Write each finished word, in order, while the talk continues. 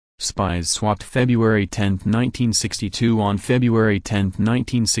Spies swapped February 10, 1962. On February 10,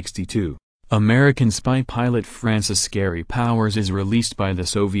 1962, American spy pilot Francis Scary Powers is released by the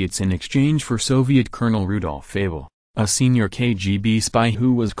Soviets in exchange for Soviet Colonel Rudolf Fabel, a senior KGB spy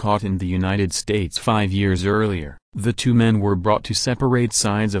who was caught in the United States 5 years earlier. The two men were brought to separate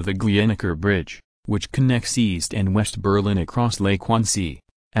sides of the Glienicke Bridge, which connects East and West Berlin across Lake Wannsee.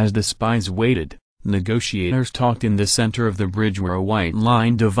 As the spies waited, negotiators talked in the center of the bridge where a white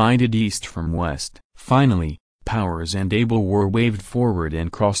line divided east from west. Finally, Powers and Abel were waved forward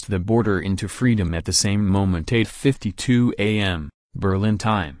and crossed the border into freedom at the same moment. 8:52 a.m. Berlin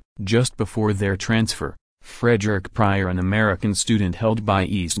time. Just before their transfer, Frederick Pryor, an American student held by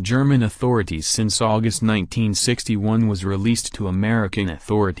East German authorities since August 1961, was released to American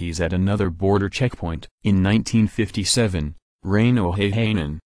authorities at another border checkpoint. In 1957, Reino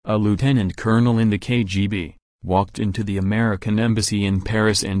Heihanen, a lieutenant colonel in the KGB, walked into the American embassy in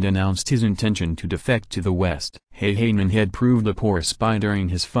Paris and announced his intention to defect to the West. Heihanen had proved a poor spy during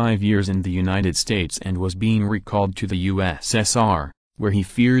his 5 years in the United States and was being recalled to the USSR, where he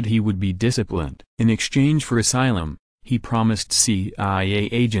feared he would be disciplined. In exchange for asylum, he promised CIA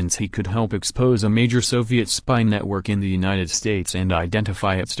agents he could help expose a major Soviet spy network in the United States and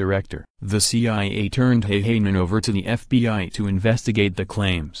identify its director. The CIA turned Heihanen over to the FBI to investigate the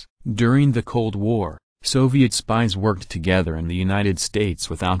claims. During the Cold War, Soviet spies worked together in the United States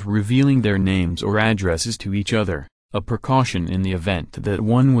without revealing their names or addresses to each other, a precaution in the event that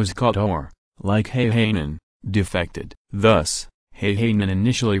one was caught or, like Heihanen, defected. Thus, Heihanen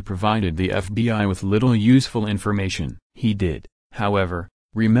initially provided the FBI with little useful information. He did, however,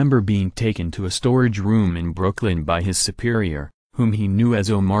 remember being taken to a storage room in Brooklyn by his superior, whom he knew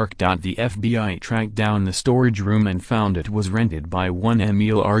as Omar. The FBI tracked down the storage room and found it was rented by one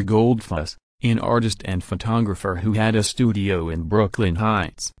Emil R. Goldfuss, an artist and photographer who had a studio in Brooklyn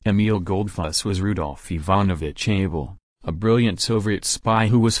Heights. Emil Goldfuss was Rudolf Ivanovich Abel, a brilliant Soviet spy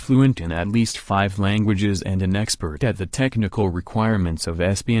who was fluent in at least 5 languages and an expert at the technical requirements of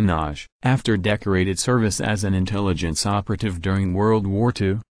espionage. After decorated service as an intelligence operative during World War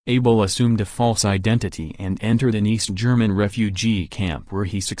II, Abel assumed a false identity and entered an East German refugee camp where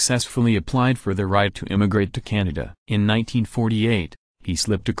he successfully applied for the right to immigrate to Canada. In 1948, he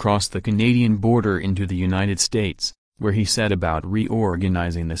slipped across the Canadian border into the United States, where he set about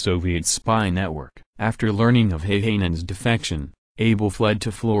reorganizing the Soviet spy network. After learning of Heihanen's defection, Abel fled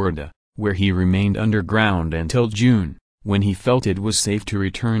to Florida, where he remained underground until June, when he felt it was safe to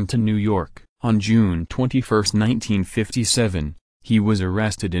return to New York. On June 21, 1957, he was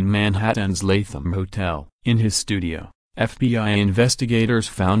arrested in Manhattan's Latham Hotel. In his studio, FBI investigators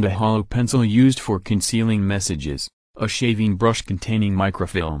found a hollow pencil used for concealing messages, a shaving brush containing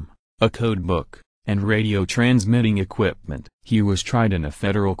microfilm, a code book, and radio transmitting equipment. He was tried in a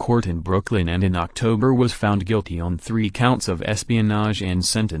federal court in Brooklyn and in October was found guilty on 3 counts of espionage and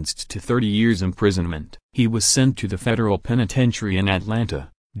sentenced to 30 years imprisonment. He was sent to the federal penitentiary in Atlanta,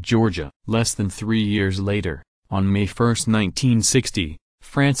 Georgia. Less than 3 years later, on May 1, 1960,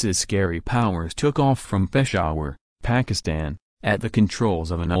 Francis Scary Powers took off from Peshawar, Pakistan, at the controls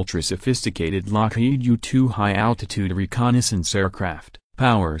of an ultra-sophisticated Lockheed U-2 high-altitude reconnaissance aircraft.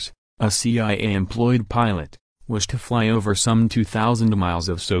 Powers, a CIA-employed pilot, was to fly over some 2,000 miles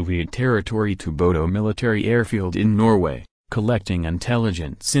of Soviet territory to Bodo military airfield in Norway, collecting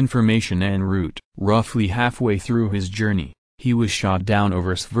intelligence information en route. Roughly halfway through his journey, he was shot down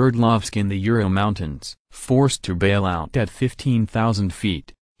over Sverdlovsk in the Ural Mountains. Forced to bail out at 15,000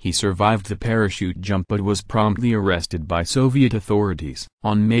 feet, he survived the parachute jump but was promptly arrested by Soviet authorities.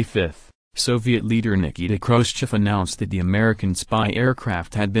 On May 5, Soviet leader Nikita Khrushchev announced that the American spy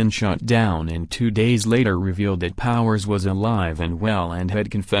aircraft had been shot down and 2 days later revealed that Powers was alive and well and had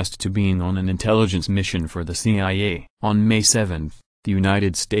confessed to being on an intelligence mission for the CIA. On May 7, the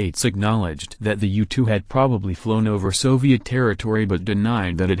United States acknowledged that the U-2 had probably flown over Soviet territory but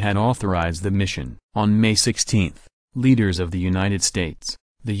denied that it had authorized the mission. On May 16, leaders of the United States,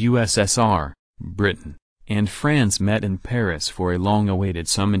 the USSR, Britain, and France met in Paris for a long-awaited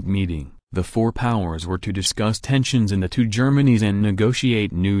summit meeting. The 4 powers were to discuss tensions in the two Germanys and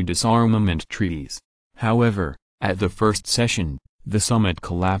negotiate new disarmament treaties. However, at the first session, the summit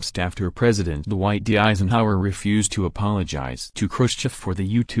collapsed after President Dwight D. Eisenhower refused to apologize to Khrushchev for the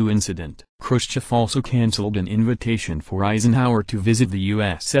U-2 incident. Khrushchev also canceled an invitation for Eisenhower to visit the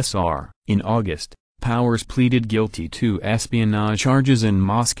USSR. In August, Powers pleaded guilty to espionage charges in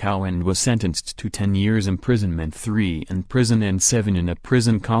Moscow and was sentenced to 10 years imprisonment, 3 in prison and 7 in a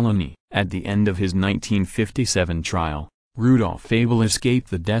prison colony. At the end of his 1957 trial, Rudolf Abel escaped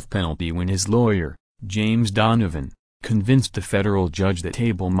the death penalty when his lawyer, James Donovan, convinced the federal judge that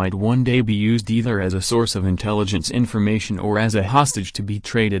Abel might one day be used either as a source of intelligence information or as a hostage to be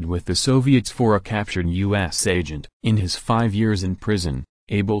traded with the Soviets for a captured U.S. agent. In his 5 years in prison,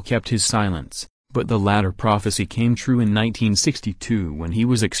 Abel kept his silence, but the latter prophecy came true in 1962 when he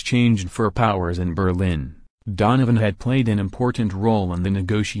was exchanged for powers in Berlin. Donovan had played an important role in the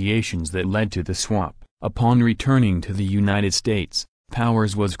negotiations that led to the swap. Upon returning to the United States,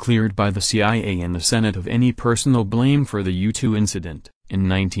 Powers was cleared by the CIA and the Senate of any personal blame for the U-2 incident. In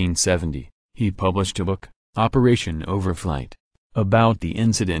 1970, he published a book, Operation Overflight, about the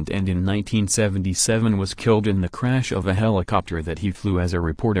incident, and in 1977 was killed in the crash of a helicopter that he flew as a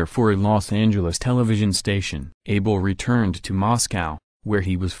reporter for a Los Angeles television station. Abel returned to Moscow, where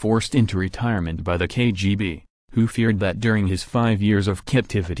he was forced into retirement by the KGB, who feared that during his 5 years of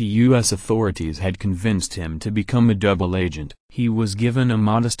captivity U.S. authorities had convinced him to become a double agent. He was given a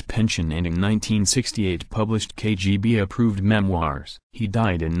modest pension and in 1968 published KGB-approved memoirs. He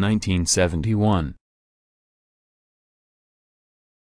died in 1971.